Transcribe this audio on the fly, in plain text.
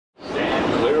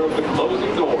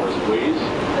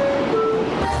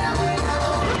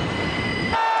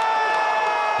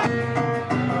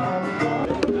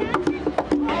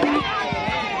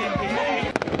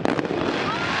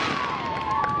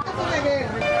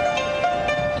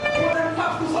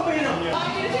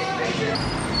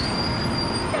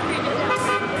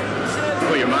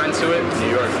to it, New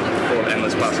York is full of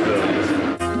endless possibilities.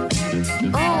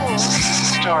 Oh,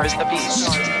 stars the beast.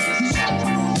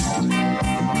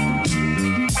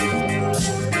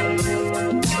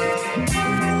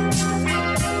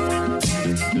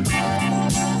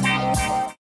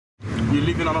 You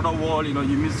live in another world, you know,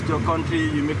 you miss your country,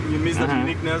 you miss that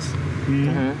uniqueness.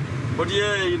 But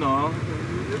yeah, you know,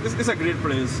 it's a great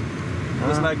place.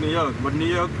 It's like New York, but New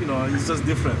York, you know, it's just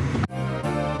different.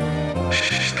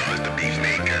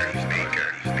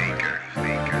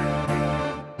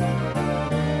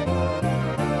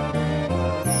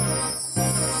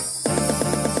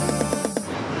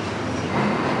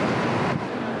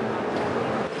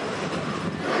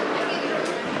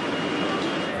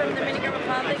 From Dominican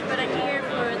Republic, but I'm here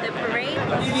for the parade.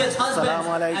 Olivia's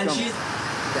husband, and she's...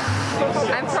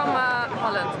 I'm from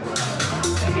Holland.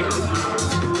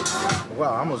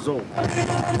 Wow, I'm a Zoe. I'm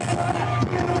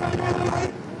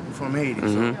from Haiti. So.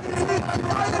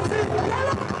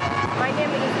 My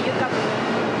name is Yuka.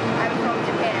 I'm from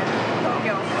Japan,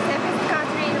 Tokyo. Safest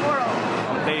country in the world.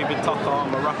 I'm David Tucker,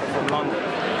 I'm a rapper from London.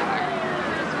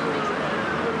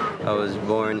 I was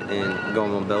born in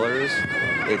Goma, Belarus.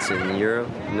 It's in Europe,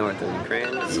 north of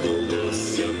Ukraine.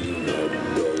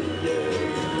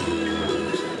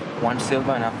 Juan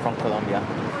Silva, and I'm from Colombia.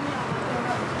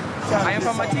 I am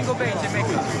from Montego Bay,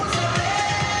 Jamaica.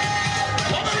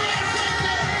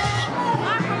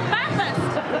 I'm from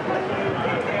Bathurst.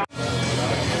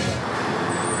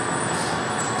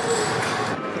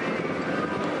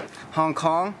 Hong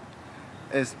Kong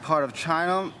is part of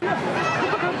China.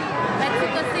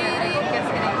 Mexico City.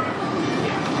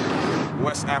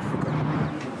 West Africa.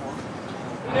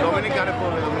 Dominican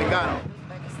Republic, Dominicano.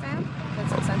 Pakistan.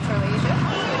 That's in Central Asia.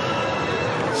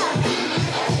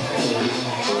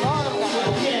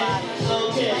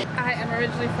 I am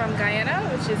originally from Guyana,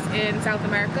 which is in South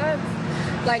America.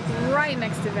 It's like right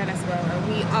next to Venezuela.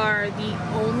 We are the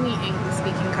only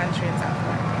English-speaking country in South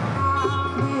America.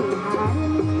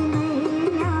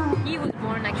 He was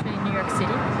born actually in New York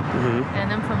City,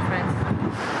 and I'm from France.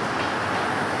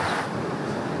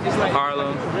 It's like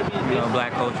Harlem, you know,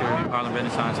 black culture, Harlem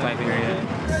Renaissance type area.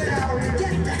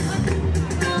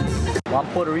 Well, I'm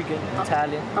Puerto Rican,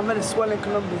 Italian. I'm Venezuelan,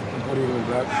 Colombian. I'm Puerto Rican,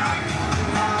 black.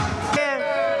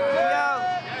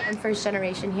 I'm first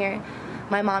generation here.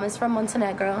 My mom is from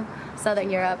Montenegro,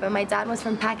 Southern Europe, and my dad was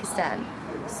from Pakistan.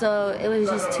 So it was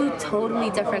just two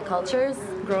totally different cultures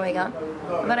growing up.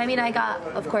 But I mean,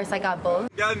 of course I got both.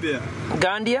 Gambia.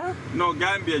 Gambia? No,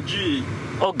 Gambia, G.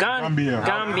 Oh, Gambia.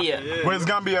 Gambia. Yeah. Where's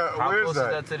Gambia? Where is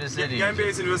that? To the city? Gambia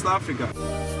is in West Africa.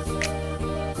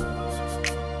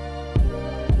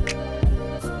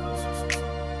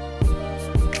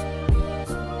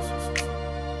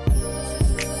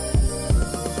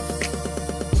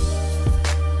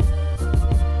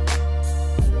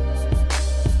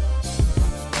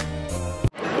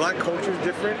 Black culture is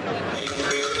different.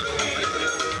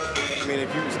 I mean,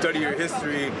 if you study your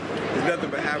history, there's nothing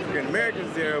but African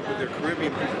Americans there, but they're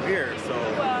Caribbean people here. So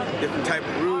different type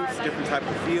of roots, different type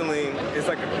of feeling. It's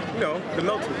like, the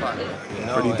melting pot.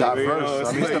 Pretty diverse.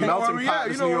 I mean, it's the melting pot.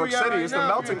 It's New York City. It's the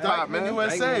melting pot, man.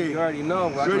 USA. You already know.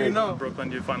 You already know.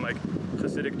 Brooklyn, you find like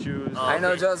Hasidic Jews. I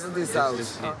know just in this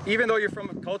house. Even though you're from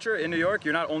a culture in New York,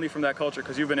 you're not only from that culture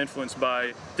because you've been influenced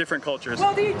by different cultures.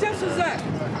 Well, the Egyptians at?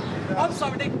 I'm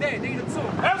sorry, they dead. They the two. So,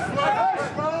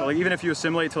 like, even if you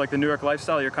assimilate to like the New York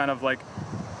lifestyle, you're kind of like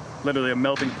literally a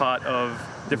melting pot of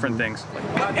different things.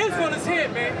 Israel is here,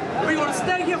 man. We're gonna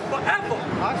stay here forever.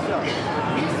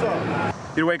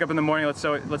 You wake up in the morning, let's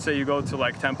say you go to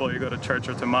like temple, or you go to church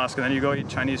or to mosque, and then you go eat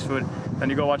Chinese food, then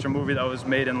you go watch a movie that was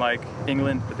made in like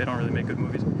England, but they don't really make good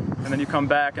movies. And then you come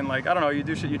back and like, I don't know, you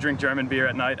do shit, you drink German beer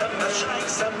at night.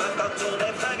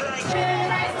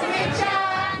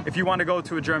 If you want to go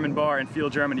to a German bar and feel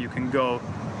German, you can go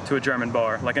to a German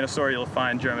bar. Like in Astoria, you'll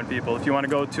find German people. If you want to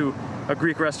go to a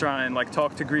Greek restaurant and like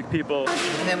talk to Greek people.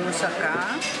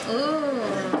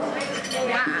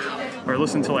 Or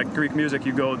listen to like Greek music,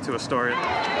 you go to Astoria.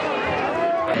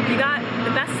 You got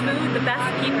the best food, the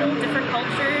best people, different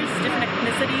cultures, different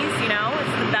ethnicities, you know?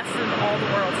 It's the best of all the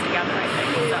worlds together, I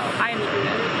think. So I enjoy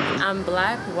it. I'm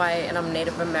black, white, and I'm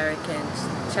Native American.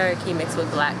 Cherokee mixed with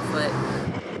Blackfoot.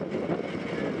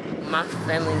 My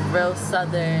family's real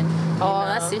Southern. Oh,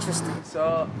 that's interesting.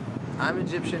 So, I'm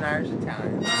Egyptian, Irish,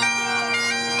 Italian.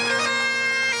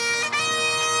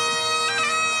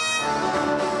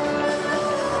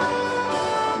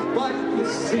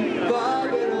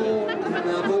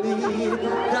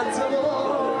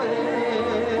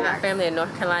 My family in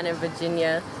North Carolina and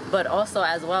Virginia, but also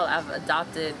as well, I've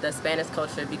adopted the Spanish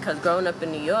culture because growing up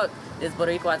in New York, there's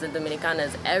Boricua and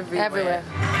Dominicanas everywhere.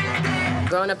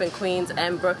 growing up in Queens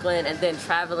and Brooklyn and then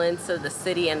traveling to the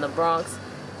city and the Bronx,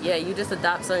 yeah, you just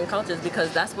adopt certain cultures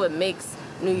because that's what makes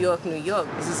New York, New York.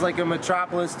 This is like a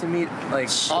metropolis to meet like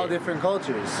all different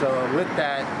cultures. So with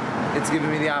that, it's given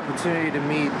me the opportunity to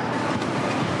meet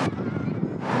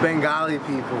Bengali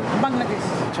people,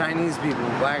 Bangladesh, Chinese people,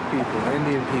 black people,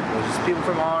 Indian people, just people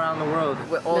from all around the world.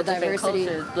 With all different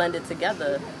cultures blended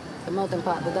together. The melting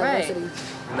pot, the diversity. Right.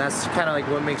 And that's kind of like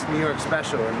what makes New York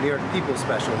special and New York people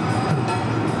special.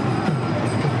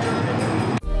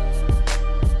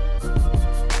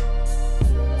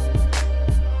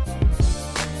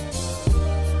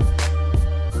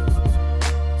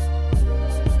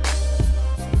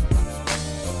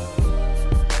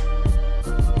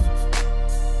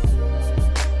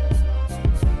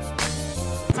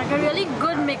 It's like a really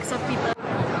good mix of people.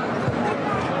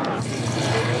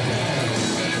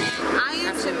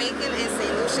 Jamaican and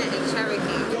St. Lucia and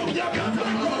Cherokee.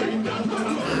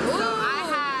 So I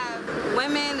have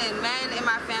women and men in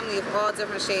my family of all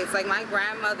different shades. Like my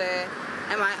grandmother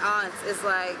and my aunts is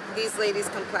like these ladies'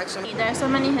 complexion. There are so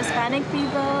many Hispanic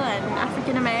people and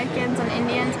African Americans and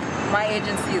Indians. My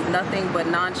agency is nothing but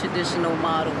non-traditional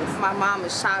models. My mom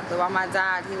is shocked while my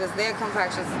dad, he was their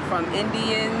complexions. From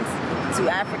Indians to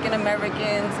African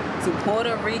Americans to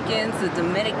Puerto Ricans to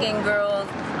Dominican girls.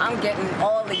 I'm getting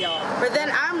all of y'all. But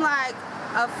then I'm like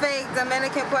a fake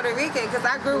Dominican Puerto Rican because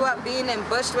I grew up being in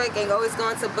Bushwick and always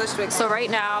going to Bushwick. So right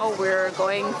now we're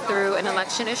going through an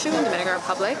election issue in the Dominican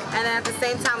Republic. And then at the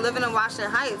same time living in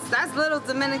Washington Heights. That's little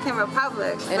Dominican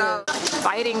Republic. So.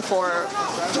 Fighting for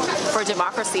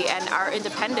democracy, and our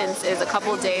independence is a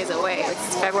couple days away.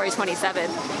 It's February 27th.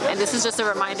 And this is just a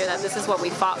reminder that this is what we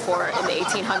fought for in the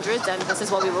 1800s and this is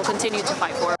what we will continue to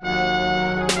fight for.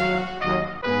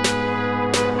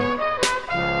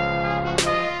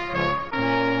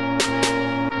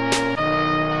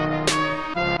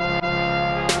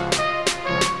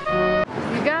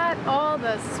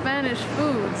 Spanish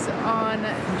foods on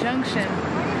Junction,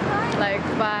 like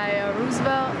by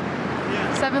Roosevelt,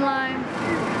 7 Line.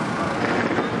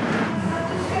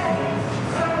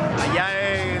 Allá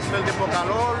es el tiempo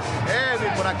calor, y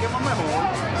por aquí es más mejor.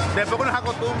 Después que nos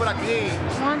acostumbra aquí.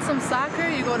 Want some soccer?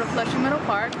 You go to Flushing Meadow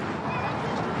Park.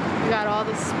 You got all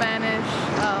the Spanish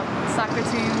soccer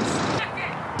teams.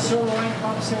 Sirloin,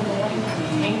 pork sirloin,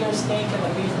 English steak, and a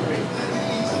beef rib.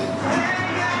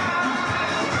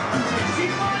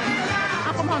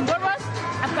 From Honduras,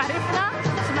 Acarifna,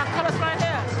 so my colors right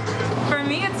here. For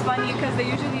me, it's funny because they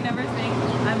usually never think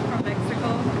I'm from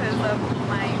Mexico because of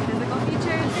my physical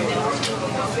features.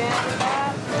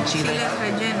 Chile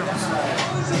rellenos.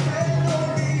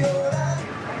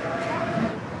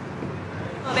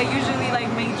 They usually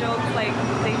like make jokes like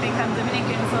they think I'm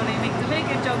Dominican, so they make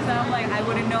Dominican jokes, and I'm like, I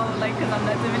wouldn't know, like, because I'm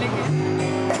not Dominican.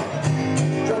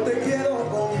 Yo te quiero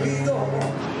conmigo.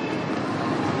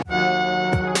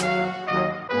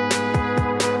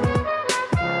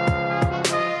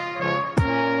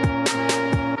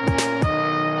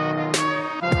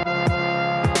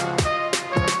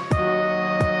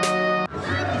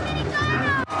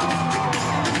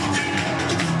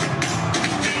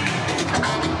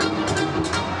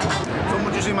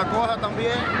 Cosa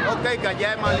también, ok, que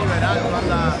allá es más liberal, no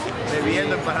anda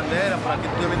bebiendo en parrandera, por aquí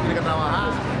tú tienes que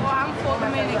trabajar. Well, I'm full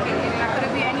Dominican, and I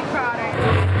couldn't be any prouder.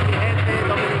 Gente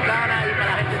dominicana y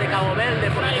para la gente de Cabo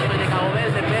Verde, porque yo soy de Cabo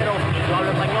Verde, pero yo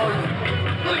hablo español.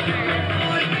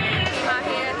 Out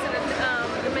here to the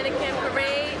Dominican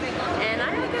parade, and I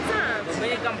had a good time.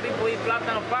 Dominican people eat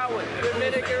plátano power.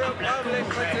 Dominican Republic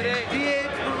for today.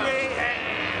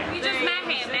 We just met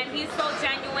him, and he's so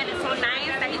genuine and so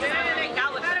nice that he just wanted to hang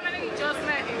out with us. Just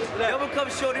met him. Double cup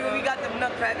shorty when we got them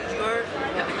nutcrackers, you heard?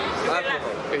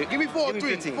 Hey, give me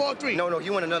 4-3. 4-3. No,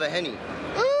 you want another Henny.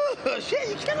 Shit,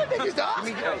 you killing niggas, dog.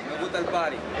 Me gusta el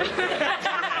party.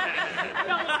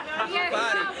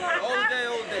 All day.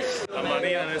 La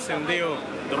María descendió,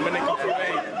 Dominican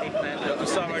Parade, ya tú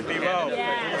sabes, activado,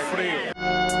 como frío.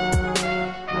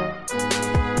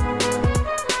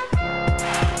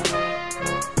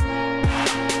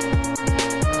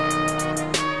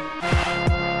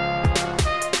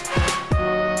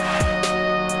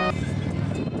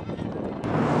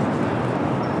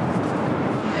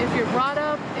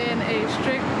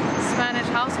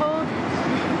 household,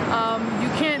 you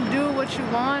can't do what you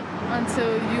want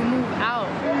until you move out.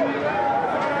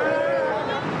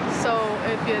 So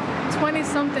if you're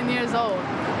 20-something years old,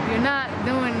 you're not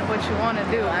doing what you want to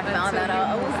do. I found that out.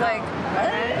 I was like,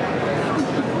 what?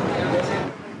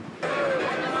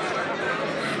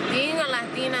 Being a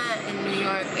Latina in New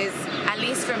York is, at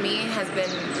least for me, has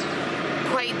been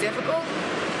quite difficult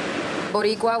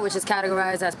Boricua, which is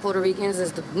categorized as Puerto Ricans,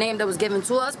 is the name that was given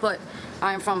to us, but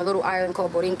I am from a little island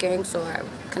called Borinquen, so I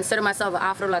consider myself an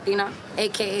Afro-Latina,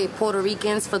 aka Puerto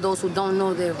Ricans, for those who don't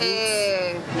know their roots.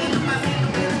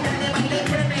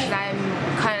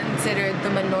 I'm considered the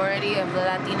minority of the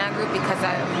Latina group because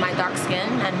of my dark skin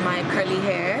and my curly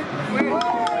hair.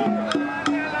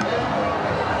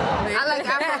 I like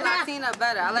Afro-Latina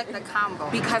better. I like the combo.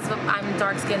 Because I'm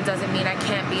dark skinned doesn't mean I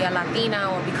can't be a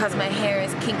Latina, or because my hair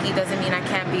is kinky doesn't mean I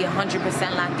can't be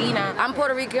 100% Latina. I'm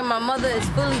Puerto Rican. My mother is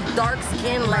fully dark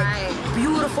skinned, like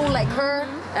beautiful like her,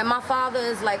 and my father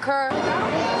is like her.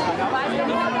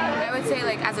 I would say,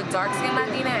 like, as a dark skinned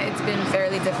Latina, it's been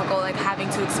fairly difficult, like having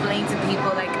to explain to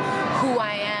people like who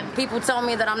I am. People tell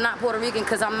me that I'm not Puerto Rican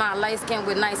because I'm not light skinned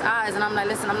with nice eyes, and I'm like,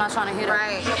 listen, I'm not trying to hear that.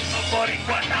 Right.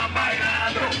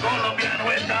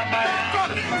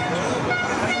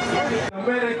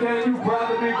 Dominican, you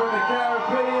brother me from the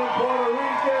Caribbean, Puerto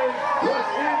Rican,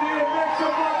 West Indian, make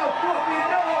some motherfucking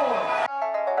noise!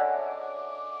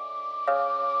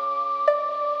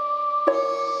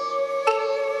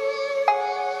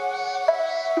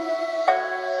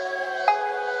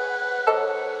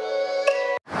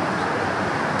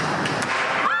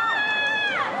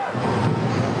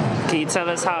 Can you tell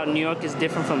us how New York is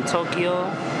different from Tokyo?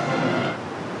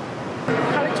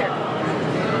 Culture,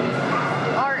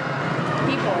 art,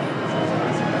 people.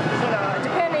 You know,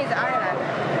 Japan is an island.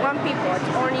 One people, it's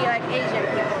only like Asian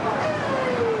people.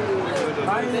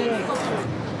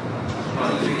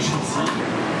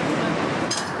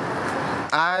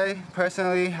 I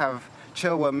personally have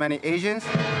chilled with many Asians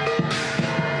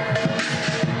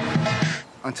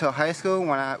until high school.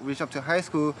 When I reached up to high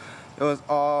school, it was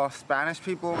all Spanish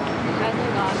people.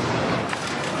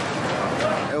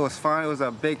 It was fun. It was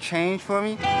a big change for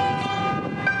me. Tokyo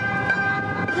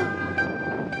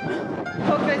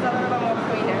is a little bit more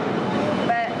cleaner,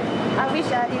 but I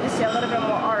wish I did see a little bit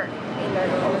more art on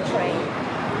the train.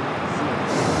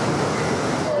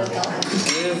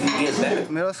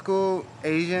 Middle school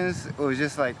Asians was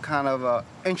just like kind of an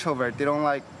introvert. They don't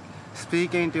like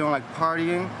speaking, they don't like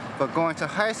partying. But going to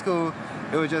high school,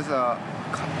 it was just a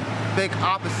big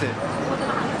opposite.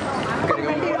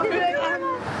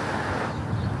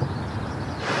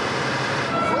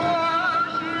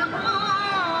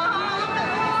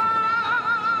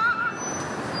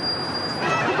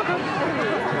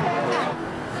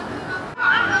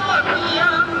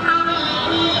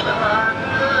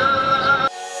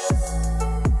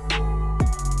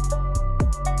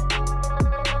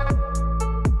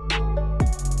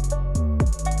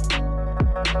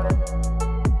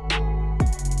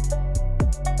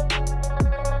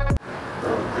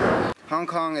 Hong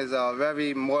Kong is a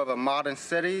very more of a modern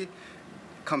city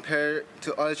compared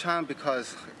to other China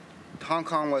because Hong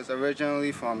Kong was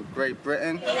originally from Great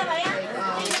Britain.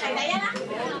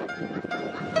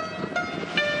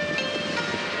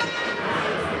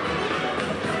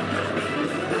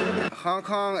 Hong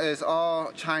Kong is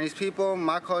all Chinese people.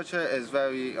 My culture is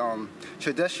very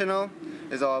traditional.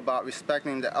 It's all about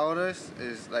respecting the elders.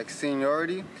 It's like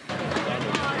seniority.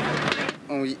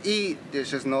 When we eat, there's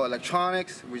just no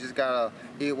electronics. We just gotta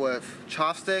eat with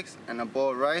chopsticks and a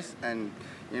bowl of rice, and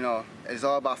you know, it's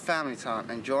all about family time,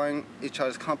 enjoying each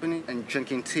other's company and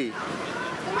drinking tea.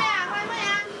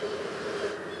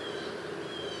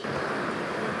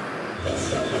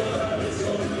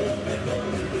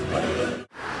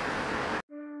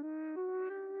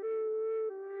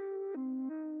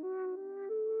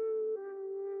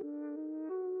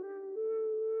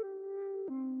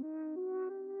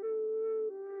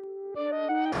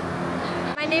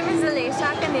 My name is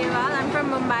Alisha Kanewal. I'm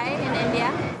from Mumbai in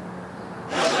India.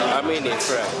 I'm Indian,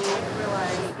 correct.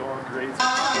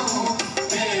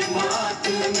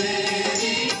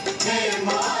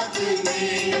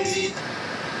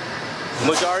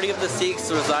 Majority of the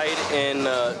Sikhs reside in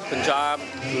Punjab,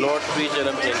 north region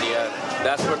of India.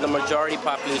 That's where the majority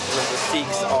population of the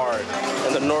Sikhs are,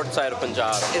 in the north side of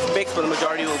Punjab. It's mixed, but the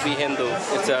majority will be Hindu.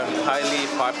 It's a highly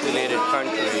populated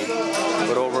country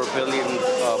with over 1 billion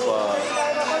of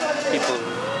people.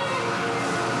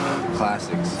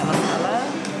 Classics.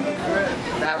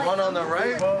 That one on the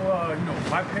right? Well, you know,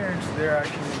 my parents, they're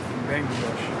actually from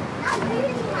Bangladesh.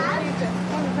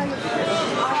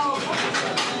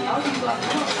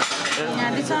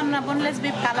 Yeah, this one boneless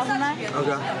beef kalahuna.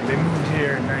 Okay. They moved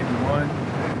here in 91.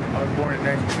 I was born in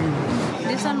 92.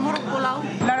 This one muruk pulao.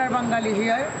 A lot of Bengali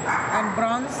here and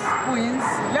Bronx, Queens.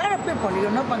 A lot of people, you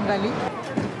know, Bengali.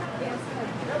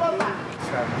 It's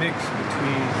that mix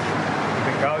between the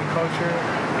Bengali culture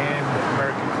and the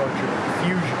American culture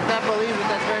fusion. I can't believe it,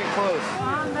 that's very close.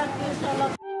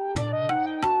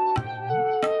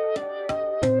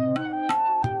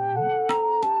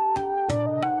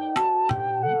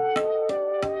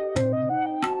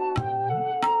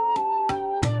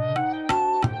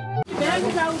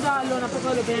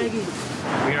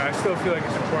 You know, I still feel like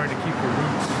it's important to keep your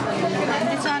roots.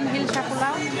 This one, Hill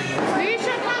Shapula.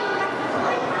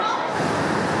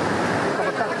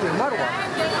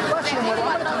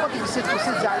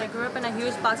 I grew up in a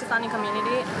huge Pakistani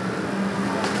community.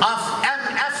 Of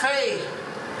MFA,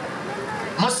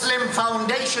 Muslim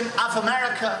Foundation of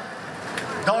America,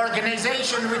 the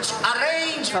organization which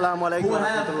arranged. Assalamu alaikum wa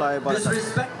rahmatullahi wa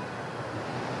barakatuh.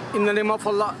 In the name of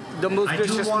Allah, the most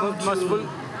gracious, most merciful,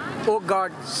 oh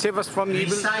God, save us from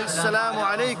evil. Assalamu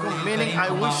alaikum, meaning I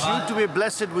wish you to be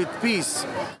blessed with peace.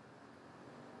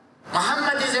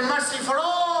 Muhammad is a mercy for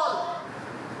all.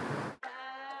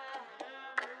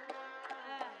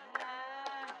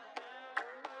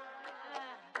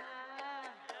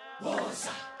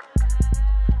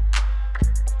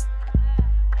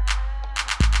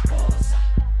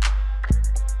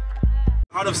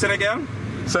 Out of Senegal?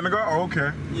 Senegal? Oh,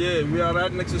 okay. Yeah, we are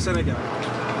right next to Senegal.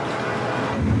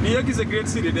 New York is a great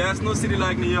city. There's no city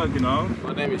like New York, you know.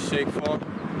 My name is Sheikh Ford.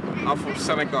 I'm from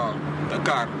Senegal,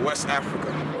 Dakar, West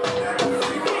Africa.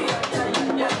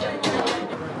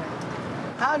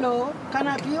 Hello, can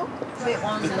I help you?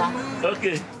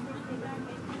 Okay.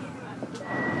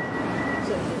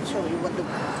 Show you what the...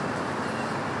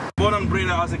 Born and bred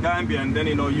as a Gambian, then,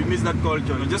 you know, you miss that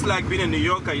culture. Just like being a New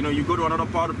Yorker, you know, you go to another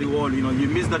part of the world, you know, you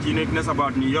miss that uniqueness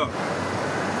about New York.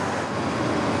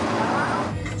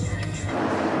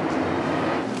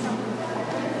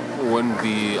 When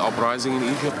the uprising in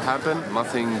Egypt happened,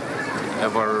 nothing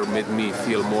ever made me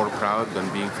feel more proud than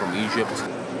being from Egypt.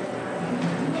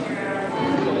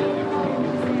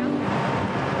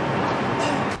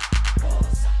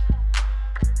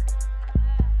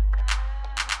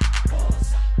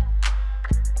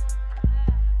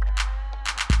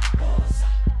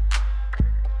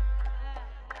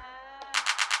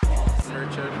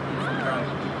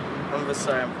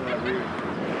 I'm from Liberia.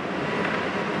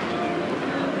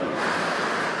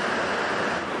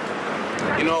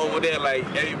 You know, over there, like,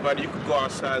 everybody, you could go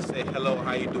outside and say hello,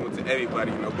 how you doing to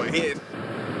everybody, you know, but here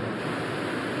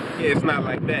it's not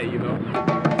like that, you know.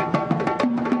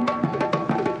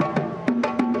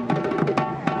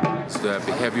 It's the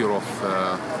behavior of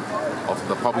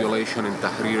the population in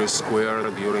Tahrir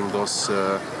Square during those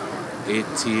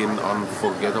 18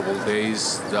 unforgettable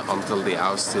days until they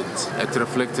ousted. It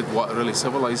reflected what really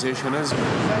civilization is.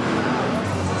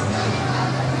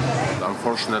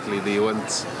 Unfortunately, they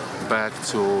went back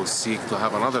to seek to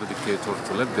have another dictator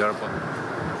to live there. But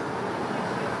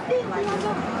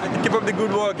keep up the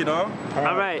good work, you know.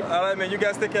 All right. All right, man. You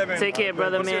guys take care, man. Take care,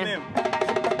 brother, What's man. your name?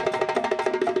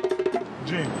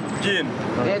 Gene.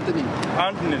 Anthony.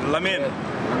 Lamin.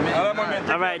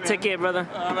 All right. Take care, brother.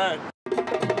 All right.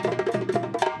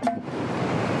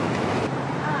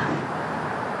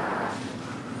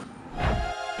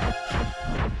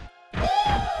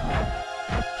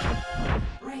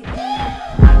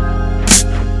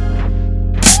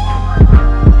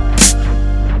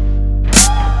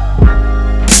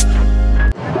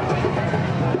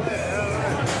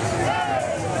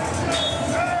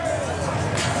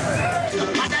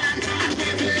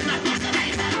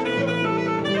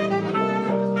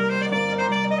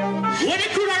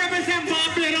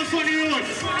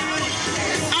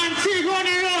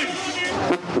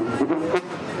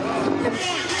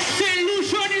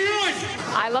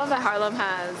 I love that Harlem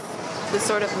has this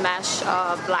sort of mesh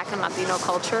of Black and Latino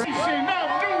culture.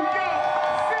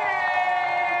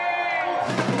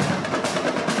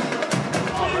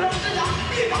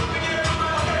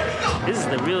 This is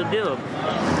the real deal.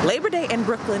 Labor Day in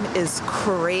Brooklyn is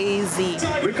crazy.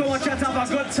 We're going to have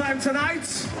a good time tonight.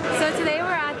 So today we're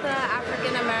at the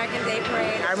African American Day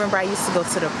Parade. I remember I used to go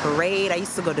to the parade. I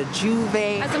used to go to Juve.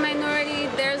 As a minority,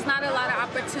 there's not a lot of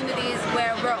opportunities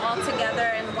where we're all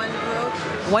together in one group.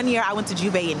 One year I went to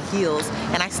Juve in heels,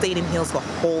 and I stayed in heels the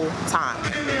whole time.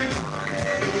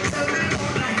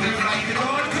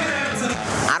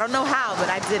 I don't know how, but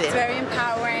I did it. It's very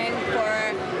empowering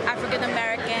for African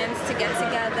Americans to get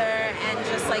together and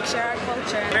just like share our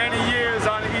culture. Many years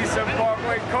on the Eastern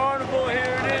Parkway Carnival, here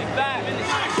it is back.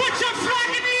 Put your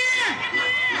flag in the air!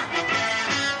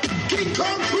 We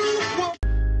come through.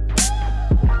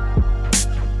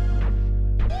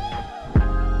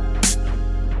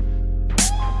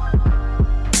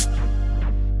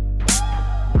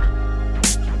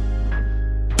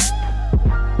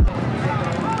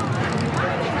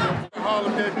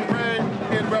 Harlem Day Parade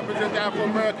and represent the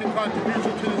Afro-American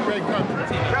contribution to this great country.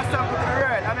 Rest up to the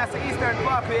world. I'm at the Eastern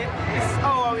Parkway. This is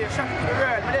our way, shut to the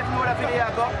world. I didn't know that video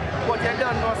I got, but you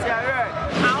don't know, see I heard.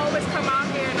 I always come out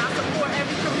here and I support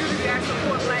every community. I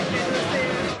support Black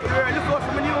businesses. Look out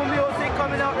for my new music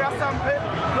coming out, Rassample.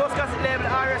 Those guys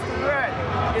label RS to the world.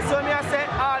 You saw me I say,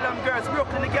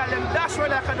 throw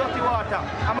like a dirty water.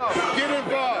 I'm out. Get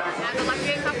involved. As a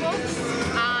lesbian couple,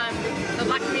 the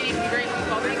black community can be very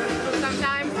homophobic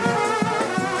sometimes.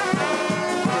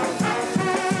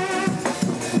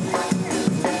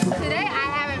 Today, I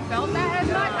haven't felt that as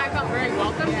much. I felt very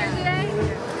welcome here today.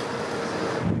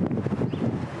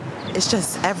 It's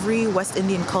just every West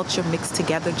Indian culture mixed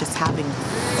together, just having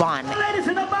fun. Ladies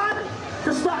in the band,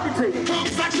 the start the tape.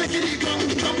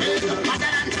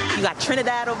 You got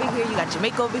Trinidad over here, you got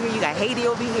Jamaica over here, you got Haiti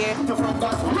over here. I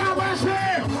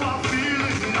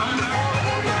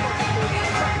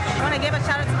want to give a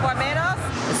shout out to Barbados.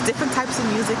 It's different types of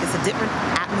music, it's a different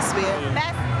atmosphere.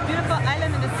 Best beautiful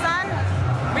island in the sun.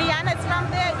 Rihanna's from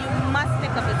there. You must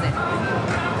take a visit.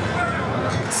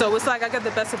 So it's like I get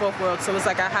the best of both worlds. So it's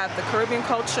like I have the Caribbean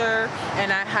culture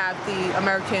and I have the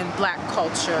American black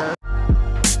culture.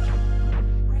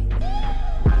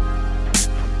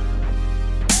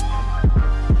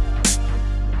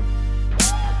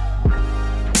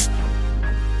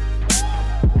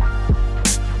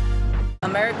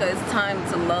 America, it's time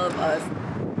to love us.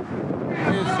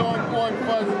 It's so important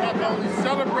for us to not only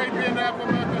celebrate being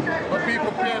Afro-American, but be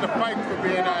prepared to fight for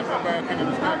being Afro-American in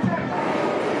this country.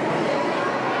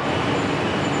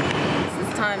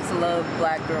 It's time to love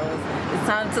black girls. It's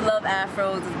time to love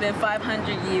Afros. It's been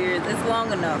 500 years. It's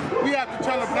long enough. We have to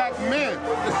tell the black men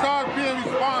to start being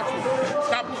responsible.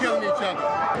 Stop killing each other.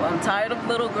 I'm tired of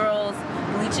little girls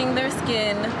bleaching their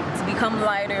skin to become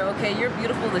lighter. Okay, you're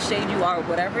beautiful the shade you are.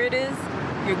 Whatever it is,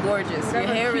 you're gorgeous. Your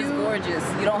hair is gorgeous.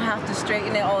 You don't have to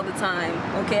straighten it all the time.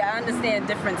 Okay, I understand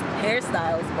different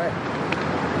hairstyles, but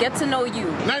get to know you.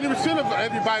 90% of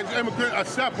everybody's immigrant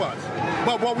accept us.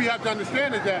 But what we have to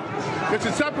understand is that it's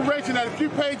a separation that if you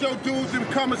paid your dues to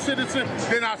become a citizen,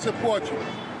 then I support you.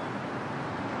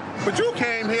 But you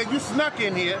came here, you snuck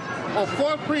in here on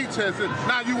false pretenses.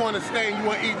 Now you want to stay and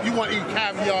you want to eat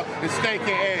caviar and steak and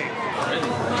eggs.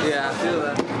 Yeah, I feel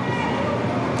that.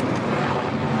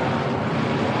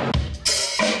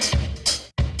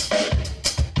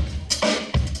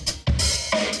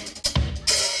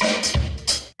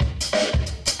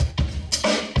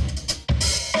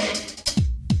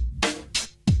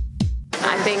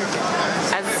 I think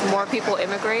as more people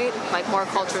immigrate, like more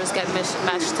cultures get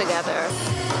meshed together.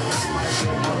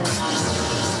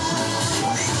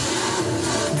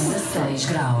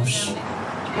 16 graus.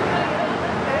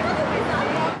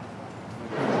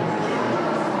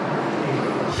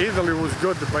 Italy was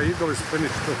good, but Italy's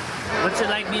finished too. What's it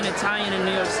like being Italian in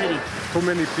New York City? Too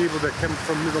many people that came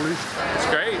from Middle East. It's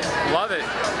great. Love it.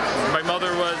 My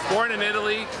mother was born in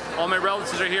Italy. All my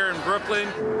relatives are here in Brooklyn.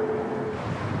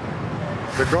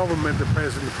 The government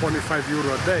pays them 25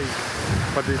 euro a day,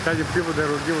 but the Italian people, they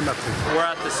don't give nothing. We're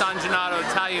at the San Gennaro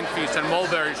Italian Feast on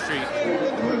Mulberry Street.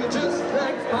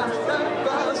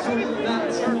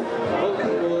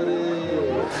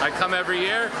 I come every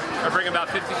year. I bring about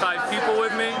 55 people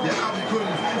with me.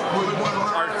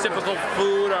 Our typical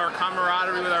food, our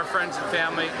camaraderie with our friends and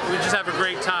family. We just have a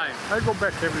great time. I go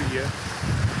back every year.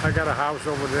 I got a house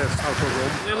over there south of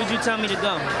Rome. Where would you tell me to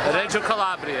go? Reggio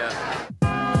Calabria.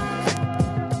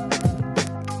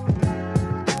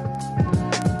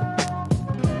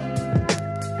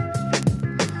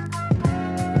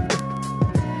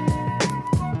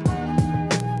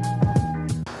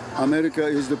 America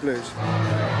is the place.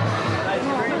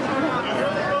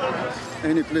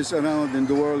 Any place around in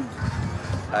the world.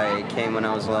 I came when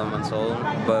I was 11 months old,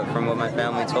 but from what my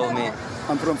family told me,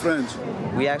 I'm from France.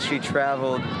 We actually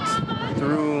traveled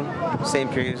through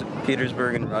St.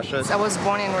 Petersburg in Russia. I was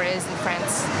born and raised in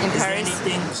France, in Paris.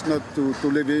 It's not to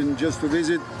live in, just to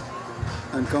visit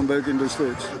and come back in the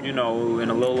States. You know, in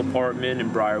a little apartment in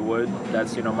Briarwood.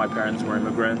 That's, you know, my parents were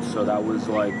immigrants, so that was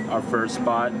like our first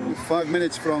spot. 5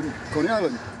 minutes from Coney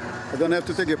Island. I don't have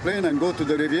to take a plane and go to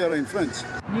the Riviera in France.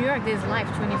 New York, there's life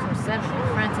 24/7. In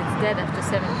France, it's dead after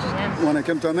 7 p.m. When I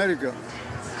came to America,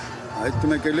 I had to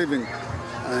make a living,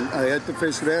 and I had to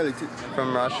face reality.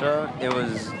 From Russia, it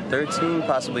was 13,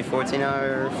 possibly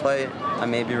 14-hour flight. I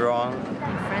may be wrong. In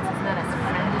France, it's not as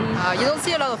friendly. You don't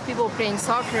see a lot of people playing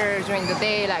soccer during the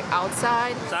day, like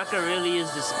outside. Soccer really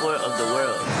is the sport of the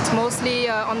world. It's mostly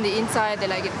on the inside, they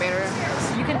like it better.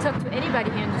 You can talk to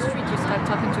anybody here in the street, you start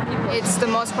talking to people. It's the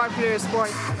most popular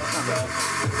sport.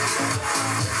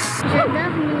 J'adore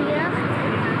New York.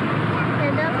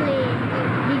 J'adore les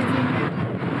big villes.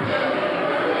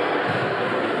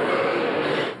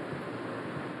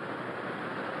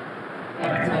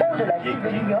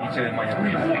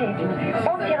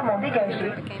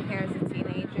 I came here as a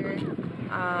teenager.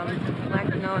 Lack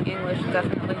of knowing English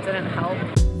definitely didn't help.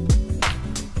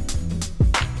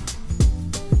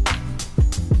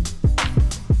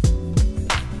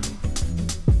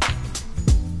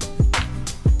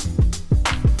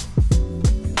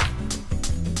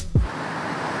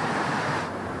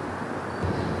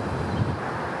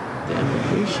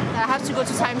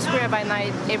 by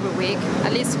night every week,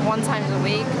 at least one time a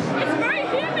week. It's very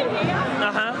humid here.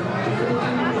 I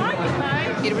like it,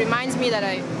 man. It reminds me that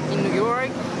I'm in New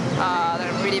York, that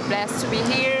I'm really blessed to be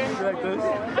here.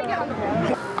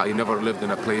 I never lived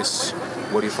in a place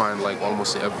where you find like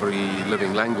almost every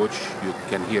living language. You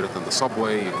can hear it in the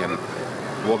subway, you can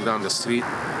walk down the street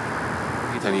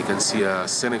and you can see a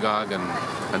synagogue,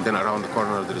 and then around the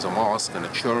corner there is a mosque and a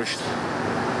church.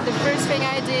 The first thing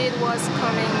I did was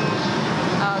coming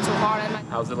to Harlem.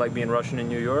 How's it like being Russian in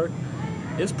New York?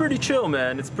 It's pretty chill,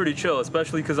 man. It's pretty chill,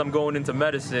 especially because I'm going into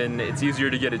medicine. It's easier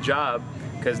to get a job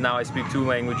because now I speak 2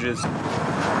 languages.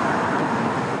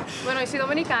 Bueno, yo soy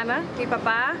dominicana. Mi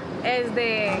papá es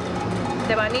de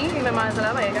Baní y mi mamá es de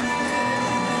La Vega.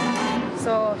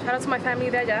 So shout out to my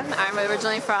family de allá. I'm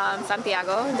originally from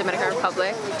Santiago, Dominican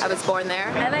Republic. I was born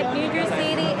there. I like New York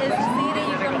City. It's a city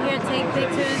you come here, take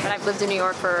pictures. But I've lived in New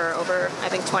York for over, I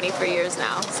think, 23 years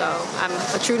now. So I'm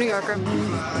a true New Yorker.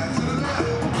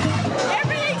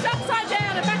 Everything's upside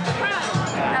down and back to front.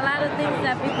 A lot of things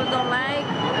that people don't like.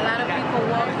 A lot of people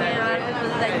walk in, a lot of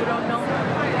people that you don't know.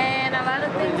 And a lot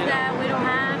of things that we don't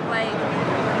have, like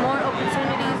more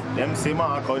opportunities.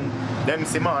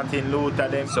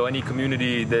 So any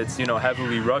community that's, you know,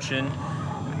 heavily Russian,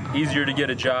 easier to get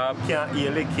a job. Can't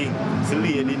hear the king. It's a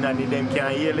lady, none of them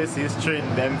can't hear the sister.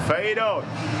 Them fade out.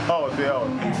 Out, we out.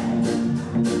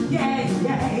 Yeah,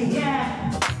 yeah, yeah.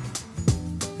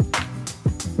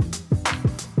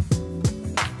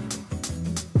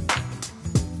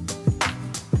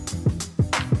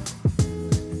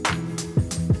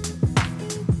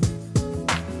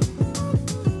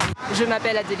 Je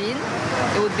m'appelle Adeline.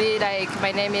 It would be like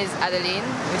my name is Adeline,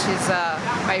 which is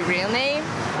my real name.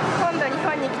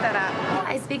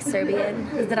 I speak Serbian.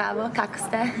 Zdravo, kako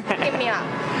ste? Hit me up.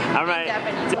 All right.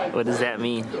 What does that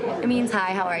mean? It means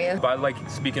hi, how are you? I like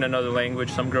speaking another language.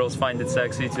 Some girls find it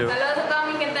sexy too. Saludos a toda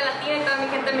mi gente latina y toda mi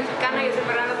gente mexicana. Yo soy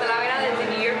Fernanda Talavera desde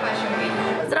New York Fashion Week.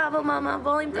 Zdravo, mama.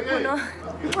 Volim te puno.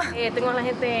 Tengo la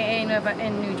gente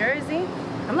in New Jersey.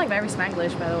 I'm like very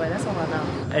Spanglish, by the way. That's all I know.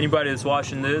 Anybody that's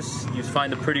watching this, you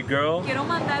find a pretty girl. Quiero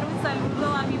mandar un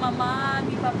saludo a mi mamá, a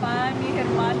mi papá, a mis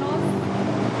hermanos.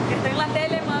 Estoy en la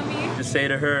tele, mami. Just say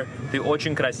to her, "Ты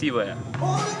очень красивая,"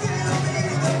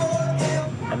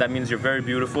 and that means you're very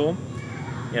beautiful.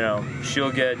 You know,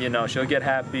 she'll get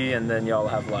happy, and then y'all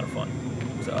have a lot of fun.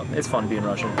 So it's fun being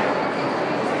Russian.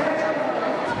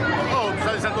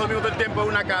 Santo Domingo todo el tiempo es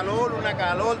una calor,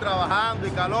 trabajando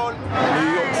y calor.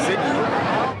 New York City.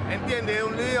 ¿Entiendes? Es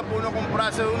un lío para uno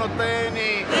comprarse unos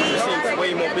tenis. It seems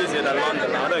way more busy than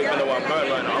London now. I don't even know where I'm going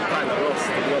right now. I'm kind of lost,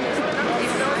 to be honest.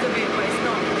 It's not a bit, but it's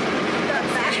not.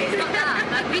 It's not that.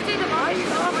 We do the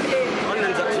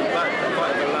London's actually bad, I'm not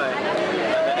even lying.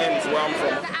 At the ends where I'm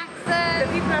from. The accent, the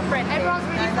people are friendly. Everyone's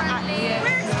really friendly.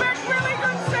 We expect really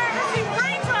good service in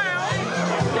Greentown.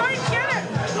 Don't get it.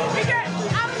 We get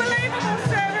unbelievable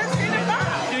service in a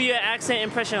bar. Do your accent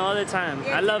impression all the time.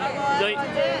 I love it.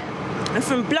 I'm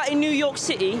from bloody New York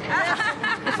City.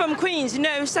 I'm from Queens, you know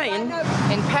what I'm saying?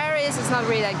 In Paris, it's not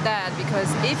really like that because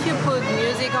if you put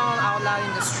music on out loud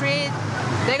in the street,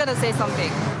 they're gonna say something.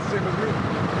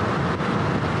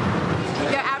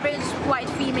 Your average white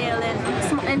female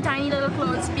in tiny little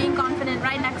clothes, being confident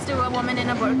right next to a woman in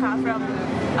a burqa from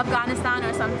Afghanistan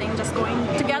or something, just going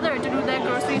together to do their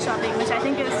grocery shopping, which I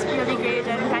think is really great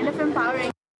and kind of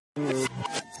empowering.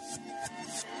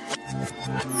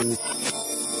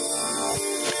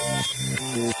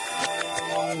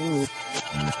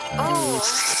 Oh,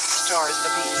 stars, the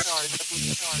beat, stars, the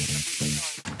beat, stars, the beat,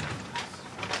 stars.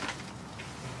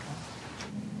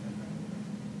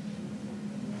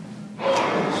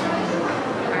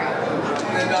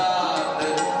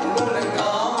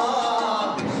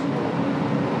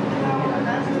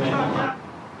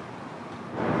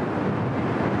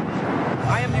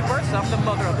 I am the verse of the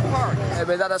mother of the park.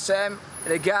 Bezat Hashem,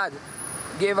 the God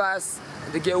give us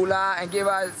the Geulah and give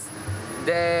us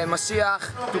the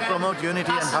Mashiach. To promote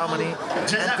unity and harmony and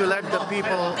to let the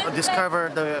people discover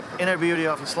the inner beauty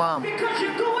of Islam. Because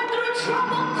you're going through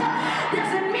trouble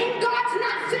doesn't mean God's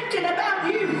not thinking about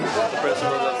you. The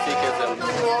principles of Sikhism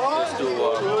is to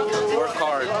work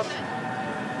hard.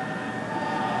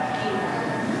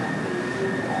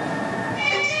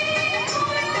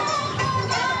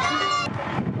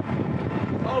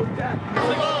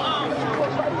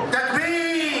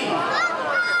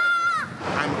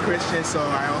 I'm Christian, so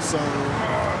I also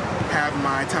have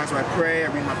my times where I pray, I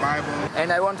read my Bible.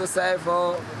 And I want to say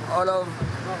for all of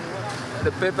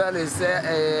the people is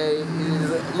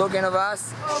looking at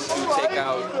us. Take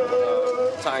out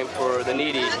time for the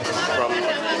needy from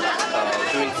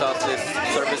doing selfless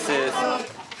services.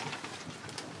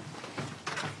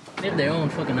 They have their own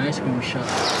fucking ice cream shop.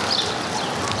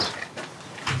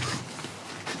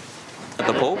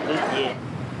 The Pope? Yeah.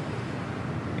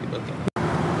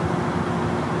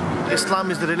 Islam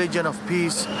is the religion of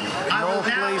peace. No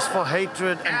place for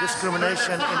hatred and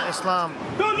discrimination in Islam.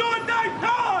 The Lord thy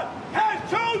God has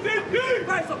chosen you.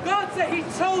 Right, so God said He's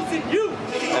chosen you.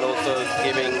 And also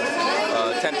giving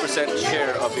 10%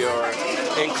 share of your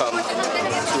income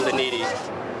to the needy.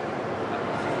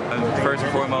 First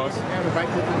and foremost,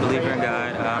 believer in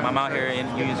God. I'm out here in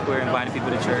Union Square inviting people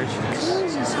to church.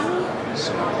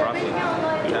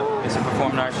 Yeah. It's a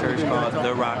performing arts church called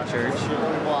The Rock Church.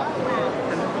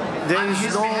 There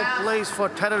is no place for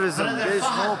terrorism. There is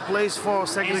no place for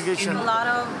segregation. A lot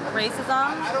of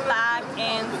racism back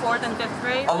in 4th and 5th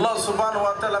grade. Allah subhanahu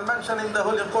wa ta'ala mentioned in the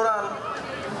Holy Quran.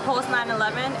 Post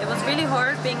 9/11, it was really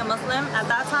hard being a Muslim at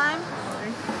that time.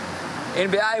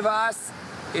 In behind us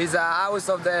is a house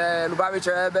of the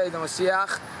Lubavitcher Rebbe, the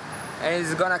Moshiach, and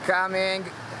he's gonna coming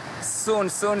soon,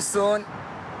 soon, soon.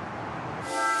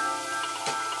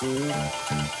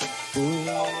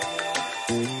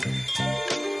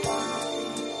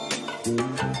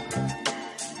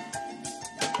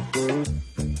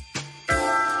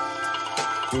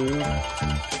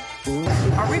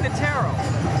 I read the tarot,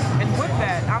 and with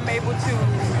that, I'm able to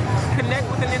connect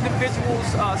with an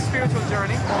individual's spiritual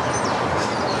journey.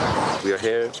 We are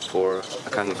here for a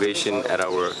congregation at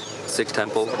our Sikh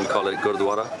temple. We call it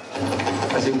Gurdwara.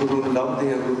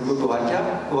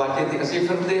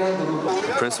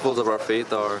 The principles of our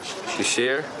faith are to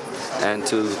share and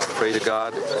to pray to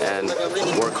God and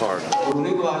work hard.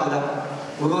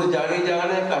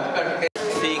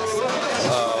 Sikhs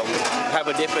have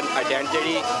a different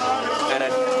identity and a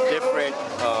different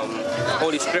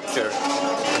holy scripture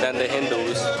than the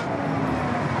Hindus.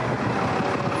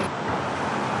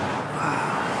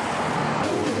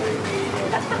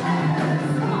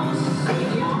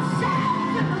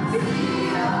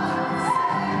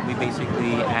 We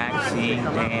basically act, sing,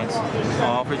 dance,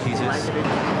 all for Jesus.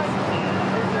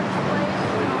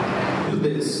 Do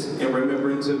this in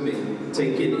remembrance of me.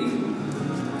 Take it easy.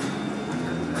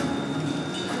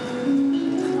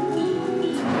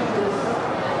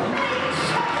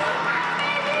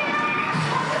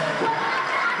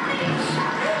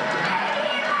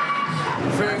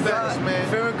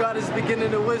 Fearing God is the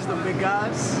beginning of wisdom, big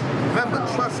guys. Remember,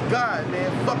 trust God,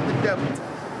 man. Fuck the devil.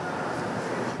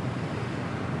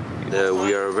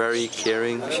 We are a very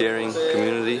caring, sharing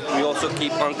community. We also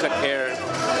keep uncut hair.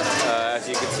 As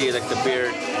you can see, like the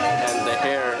beard and the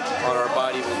hair on our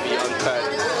body will be uncut.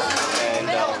 And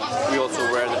we also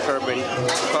wear the turban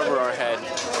to cover our head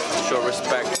to show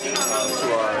respect to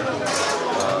our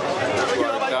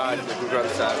God, the Guru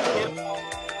Granth Sahib.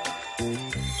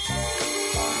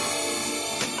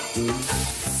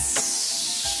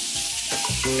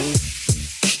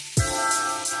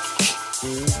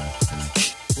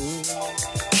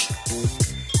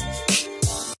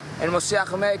 And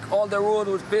Moshiach make all the world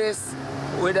with peace,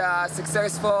 with a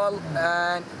successful,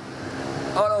 and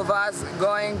all of us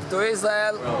going to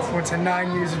Israel. Went to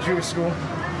 9 years of Jewish school.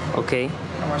 Okay.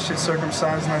 Got my shit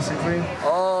circumcised nice and clean.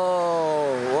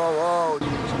 Oh, whoa, whoa.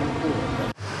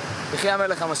 Yechia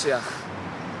Melech HaMashiach.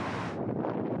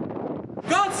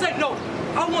 God said no,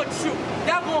 I want you.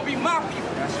 Y'all gonna be my people.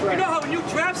 That's right. You know how when you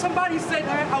draft somebody, you say,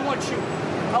 man, I want you.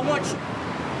 I want you.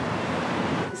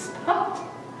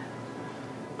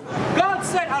 God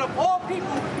said out of all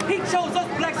people, He chose us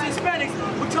blacks and Hispanics,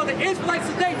 who chose the Israelites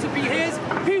today to be His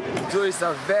people. Jews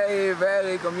are very,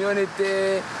 very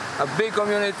community, a big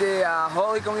community, a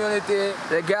holy community.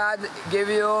 That God give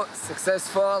you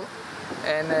successful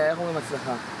and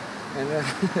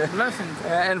blessing.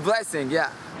 And blessing,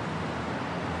 yeah.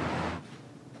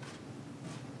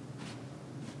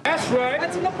 That's right.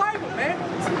 That's in the Bible, man.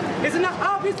 Isn't that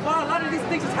obvious why a lot of these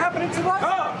things is happening to us?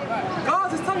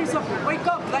 God is telling you something. Wake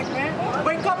up, black man.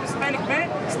 Wake up, Hispanic man.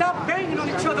 Stop banging on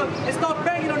each other and start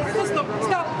banging on the system.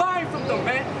 Stop buying from them,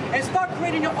 man. And start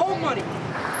creating your own money.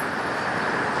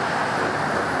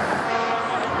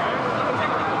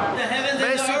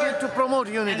 Basically to promote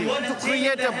unity, to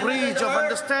create a bridge of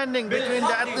understanding between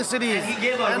the ethnicities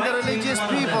and the religious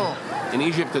people. In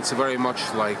Egypt, it's very much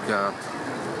like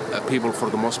people for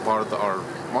the most part are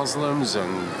Muslims,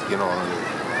 and you know,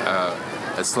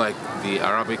 it's like the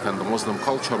Arabic and the Muslim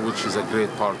culture, which is a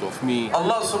great part of me.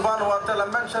 Allah subhanahu wa ta'ala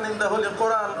mentioned in the Holy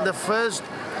Quran. The first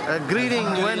greeting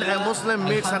when a Muslim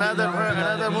meets another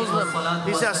Muslim.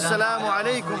 He says, Assalamu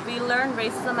alaikum. We learn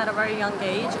racism at a very young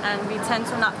age, and we tend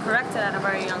to not correct it at a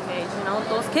very young age. You know,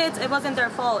 those kids, it wasn't their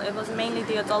fault. It was mainly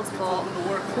the adults' fault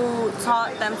who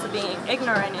taught them to be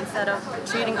ignorant instead of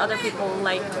treating other people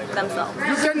like themselves.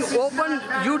 You can open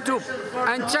YouTube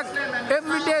and check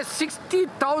every day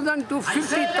 60,000 to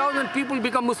 50,000 people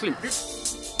become Muslim.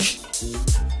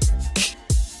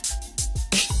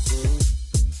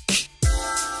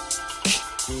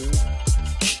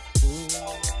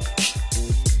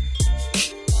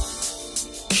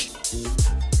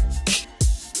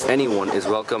 Anyone is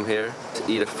welcome here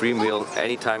to eat a free meal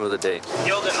any time of the day.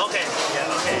 Yoga, okay.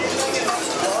 Yeah, okay.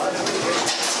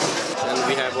 And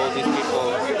we have all these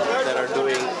people that are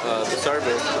doing the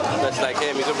service. That's like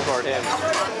him, you can record him.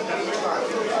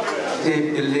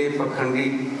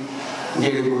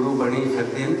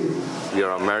 We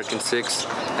are American Sikhs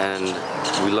and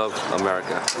we love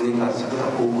America.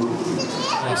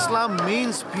 Islam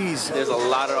means peace. There's a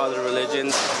lot of other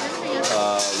religions.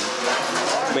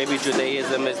 Maybe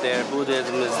Judaism is there,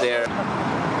 Buddhism is there.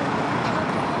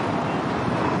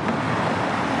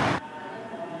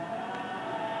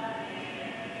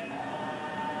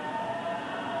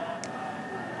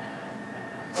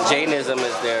 Jainism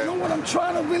is there. You know what I'm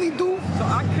trying to really do? So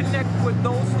I connect with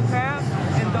those who have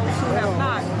and those who have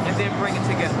not, and then bring it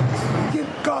together.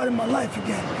 Get God in my life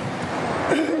again.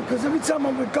 Because every time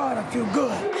I'm with God, I feel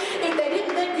good. If they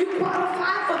didn't think you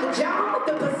qualified for the job,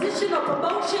 the position, or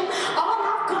promotion,